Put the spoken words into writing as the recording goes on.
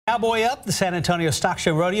Cowboy Up, the San Antonio Stock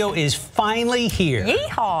Show Rodeo is finally here.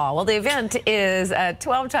 Yeehaw! Well, the event is a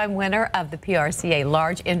 12-time winner of the PRCA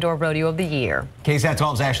Large Indoor Rodeo of the Year. KSAT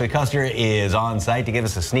 12's Ashly Custer is on site to give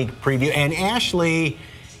us a sneak preview. And Ashly,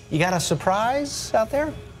 you got a surprise out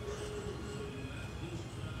there?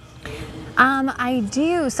 I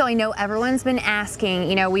do. So I know everyone's been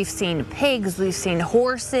asking, we've seen pigs, we've seen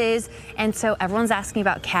horses, and so everyone's asking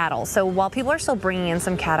about cattle. So while people are still bringing in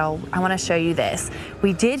some cattle, I want to show you this.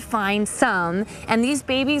 We did find some, and these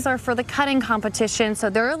babies are for the cutting competition, so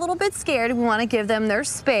they're a little bit scared. We want to give them their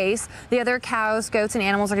space. The other cows, goats, and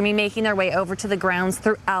animals are going to be making their way over to the grounds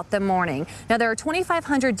throughout the morning. Now, there are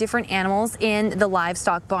 2,500 different animals in the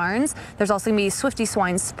livestock barns. There's also going to be Swifty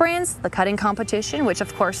Swine Sprints, the cutting competition, which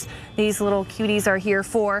of course these little cuties are here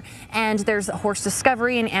for, and there's horse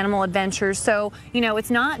discovery and animal adventures. So, it's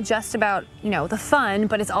not just about, the fun,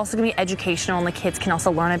 but it's also going to be educational, and the kids can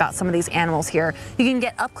also learn about some of these animals here. You can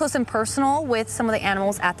get up close and personal with some of the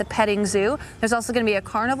animals at the petting zoo. There's also going to be a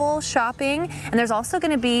carnival, shopping, and there's also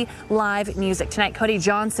going to be live music. Tonight, Cody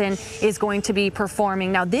Johnson is going to be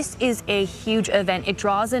performing. Now, this is a huge event. It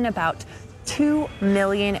draws in about 2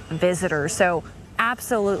 million visitors, so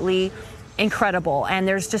absolutely incredible, and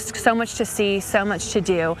there's just so much to see, so much to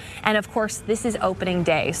do. And of course, this is opening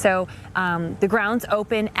day, so the grounds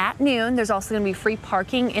open at noon. There's also going to be free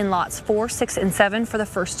parking in lots 4, 6, and 7 for the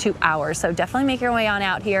first 2 hours, so definitely make your way on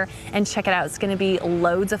out here and check it out. It's going to be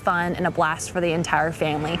loads of fun and a blast for the entire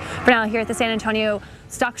family. For now, here at the San Antonio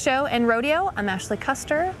Stock Show and Rodeo, I'm Ashly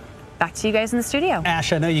Custer. Back to you guys in the studio.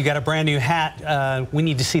 Ash, I know you got a brand new hat. We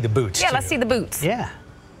need to see the boots. Yeah, too. Let's see the boots. Yeah.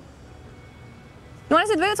 You want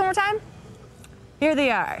to see the boots one more time? Here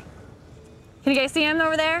they are. Can you guys see them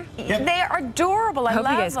over there? Yep. They are adorable. I hope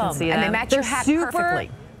love you guys them. can see them. And they match your hat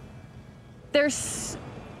perfectly.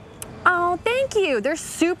 Oh, thank you. They're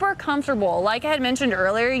super comfortable. Like I had mentioned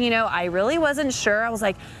earlier, I really wasn't sure. I was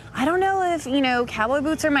like, I don't know if, cowboy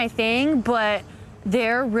boots are my thing, but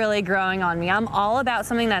they're really growing on me. I'm all about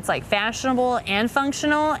something that's like fashionable and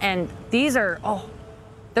functional, and these are,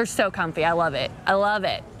 they're so comfy. I love it. I love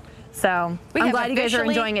it. So I'm glad you guys are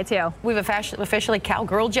enjoying it too. We've officially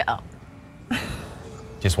cowgirled you up.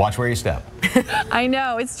 Just watch where you step. I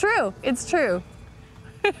know, it's true. It's true.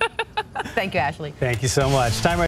 Thank you, Ashly. Thank you so much. Time right